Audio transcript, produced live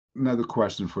another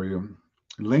question for you.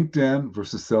 LinkedIn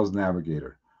versus Sales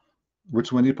Navigator.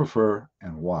 Which one do you prefer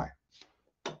and why?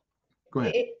 Go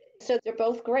ahead. So they're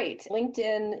both great.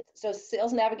 LinkedIn, so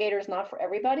Sales Navigator is not for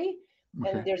everybody, and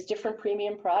Okay. there's different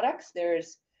premium products.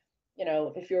 There's,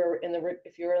 if you're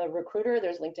a recruiter,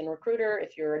 there's LinkedIn Recruiter.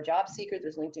 If you're a job seeker,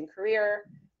 there's LinkedIn Career.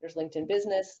 There's LinkedIn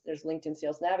Business. There's LinkedIn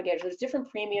Sales Navigator. There's different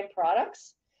premium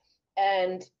products,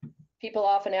 and people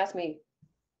often ask me,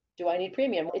 do I need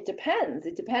premium? It depends.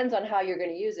 It depends on how you're going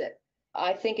to use it.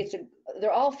 I think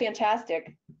they're all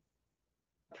fantastic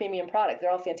premium product.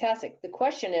 They're all fantastic. The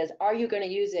question is, are you going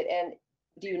to use it, and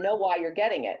do you know why you're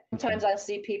getting it? Sometimes I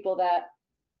see people that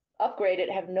upgrade it,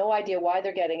 have no idea why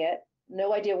they're getting it,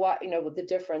 no idea why, the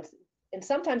difference. And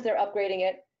sometimes they're upgrading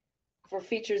it for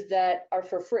features that are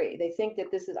for free. They think that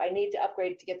I need to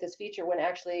upgrade to get this feature when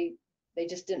actually they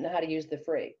just didn't know how to use the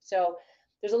free. So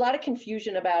there's a lot of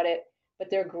confusion about it, but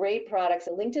they're great products.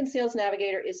 And LinkedIn Sales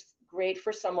Navigator is great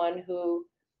for someone who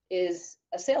is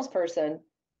a salesperson,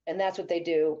 and that's what they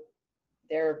do.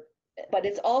 But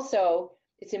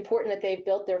it's important that they've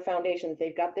built their foundation, that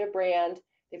they've got their brand,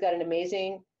 they've got an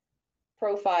amazing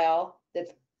profile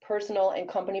that's personal and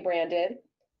company branded,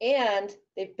 and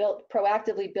they've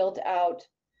proactively built out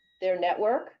their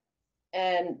network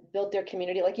and built their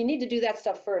community. Like, you need to do that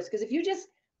stuff first, because if you just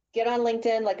get on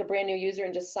LinkedIn like a brand new user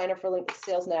and just sign up for LinkedIn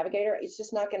Sales Navigator, it's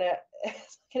just not gonna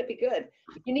it's not gonna be good.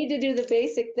 You need to do the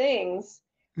basic things,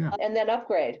 Yeah. and then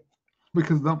upgrade.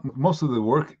 Because most of the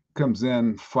work comes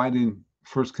in finding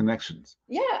first connections.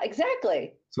 Yeah,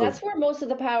 exactly. So, That's where most of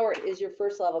the power is, your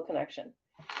first level connection.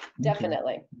 okay.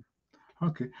 Definitely.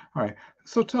 Okay. All right.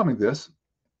 So tell me this,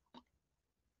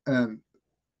 and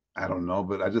I don't know,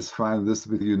 but I just find this to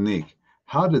be unique.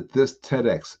 How did this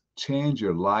TEDx change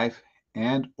your life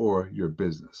and or your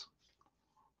business?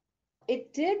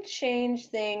 It did change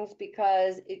things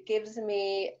because it gives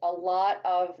me a lot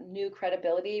of new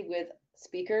credibility with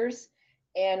speakers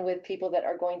and with people that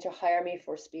are going to hire me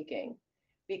for speaking,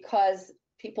 because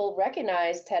people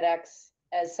recognize TEDx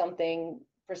as something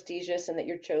prestigious and that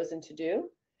you're chosen to do,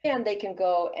 and they can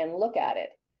go and look at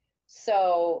it.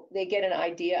 So they get an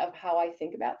idea of how I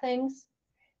think about things.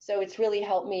 So it's really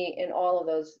helped me in all of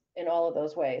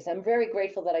those ways. I'm very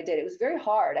grateful that I did. It was very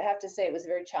hard. I have to say, it was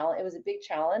a big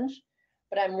challenge,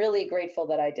 but I'm really grateful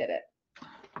that I did it.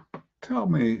 Tell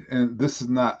me, and this is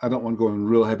not, I don't want to go in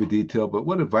real heavy detail, but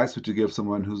what advice would you give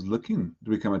someone who's looking to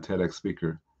become a TEDx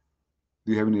speaker?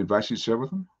 Do you have any advice you'd share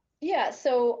with them? Yeah,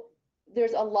 so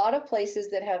there's a lot of places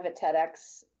that have a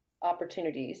TEDx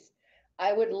opportunities.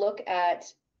 I would look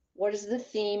at what is the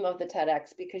theme of the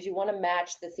TEDx, because you want to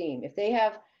match the theme.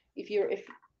 If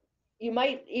you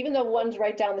might, even though one's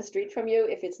right down the street from you,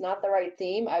 if it's not the right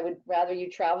theme, I would rather you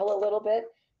travel a little bit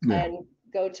Yeah. and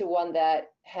go to one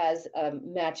that has a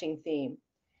matching theme,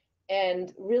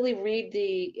 and really read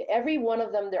every one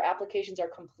of them. Their applications are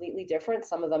completely different.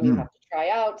 Some of them you Mm. have to try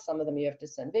out, some of them you have to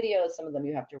send videos, some of them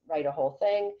you have to write a whole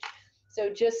thing. So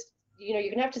just, you're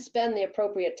gonna have to spend the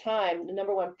appropriate time,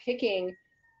 number one, picking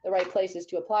the right places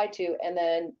to apply to, and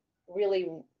then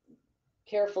really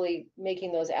carefully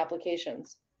making those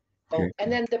applications. Okay.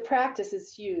 And then the practice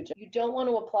is huge. You don't want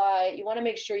to apply, you want to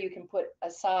make sure you can put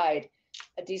aside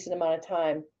a decent amount of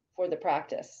time for the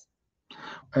practice.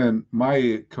 And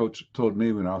my coach told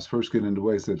me when I was first getting into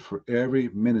it, he said, for every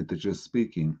minute that you're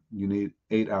speaking, you need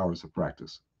 8 hours of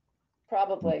practice.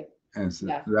 Probably. And so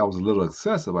Yeah. that was a little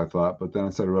excessive, I thought. But then I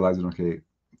started realizing, okay,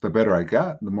 the better I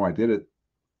got, the more I did it.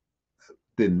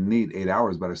 Didn't need 8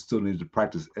 hours, but I still needed to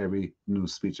practice every new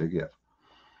speech I give.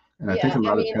 And I think Yeah. a I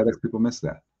lot of mean, TEDx people miss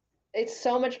that. it's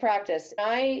so much practice.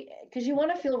 Because you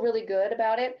want to feel really good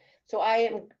about it. So I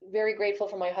am very grateful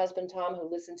for my husband, Tom, who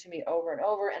listened to me over and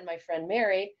over, and my friend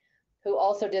Mary, who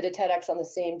also did a TEDx on the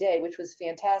same day, which was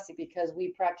fantastic because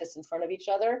we practiced in front of each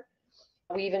other.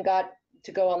 We even got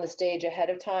to go on the stage ahead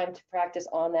of time to practice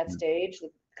on that stage a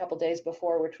couple days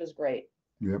before, which was great.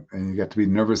 Yep. And you got to be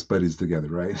nervous buddies together,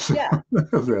 right? So Yeah.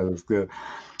 yeah, that's good.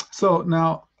 So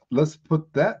now let's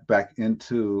put that back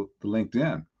into the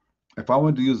LinkedIn. If I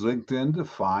wanted to use LinkedIn to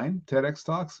find TEDx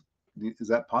talks, is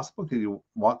that possible? Can you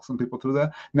walk some people through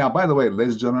that? Now, by the way,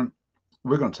 ladies and gentlemen,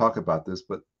 we're going to talk about this,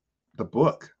 but the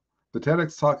book, the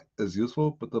TEDx talk is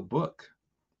useful, but the book,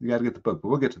 you got to get the book, but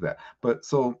we'll get to that. But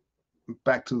so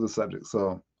back to the subject.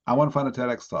 So I want to find a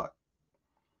TEDx talk.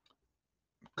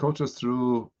 Coach us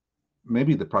through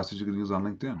maybe the process you could use on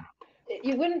LinkedIn.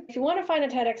 You wouldn't, if you want to find a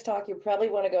TEDx talk, you probably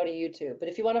want to go to YouTube. But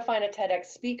if you want to find a TEDx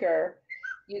speaker,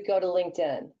 you go to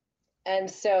LinkedIn. And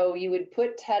so you would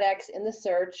put TEDx in the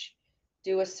search,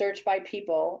 do a search by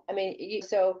people. I mean,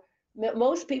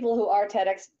 most people who are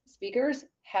TEDx speakers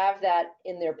have that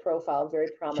in their profile very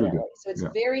Sure do. prominently. So it's Yeah.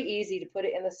 very easy to put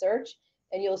it in the search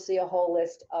and you'll see a whole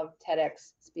list of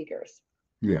TEDx speakers.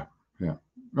 Yeah. Yeah.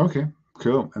 Okay.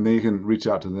 Cool. And then you can reach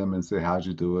out to them and say, how'd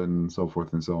you do it? And so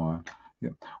forth and so on. Yeah.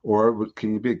 Or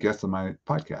can you be a guest on my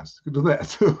podcast? You can do that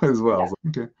too as well. Yeah. So,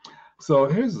 okay. So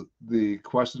here's the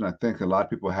question I think a lot of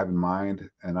people have in mind,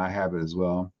 and I have it as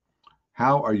well.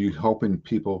 How are you helping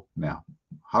people now?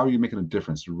 How are you making a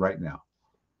difference right now?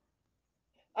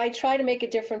 I try to make a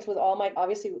difference with all my,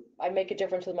 obviously, I make a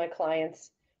difference with my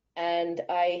clients. And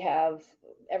I have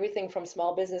everything from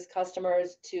small business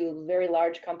customers to very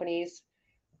large companies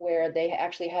where they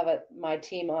actually have my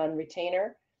team on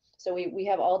retainer. So we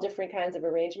have all different kinds of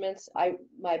arrangements.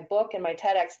 My book and my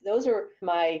TEDx, those are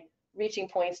my reaching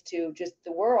points to just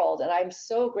the world. And I'm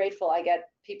so grateful I get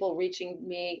people reaching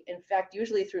me, in fact,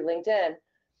 usually through LinkedIn,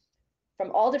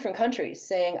 from all different countries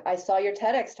saying, I saw your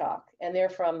TEDx talk, and they're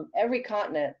from every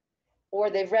continent, or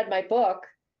they've read my book.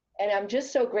 And I'm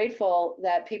just so grateful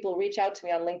that people reach out to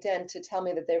me on LinkedIn to tell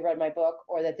me that they've read my book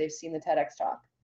or that they've seen the TEDx talk.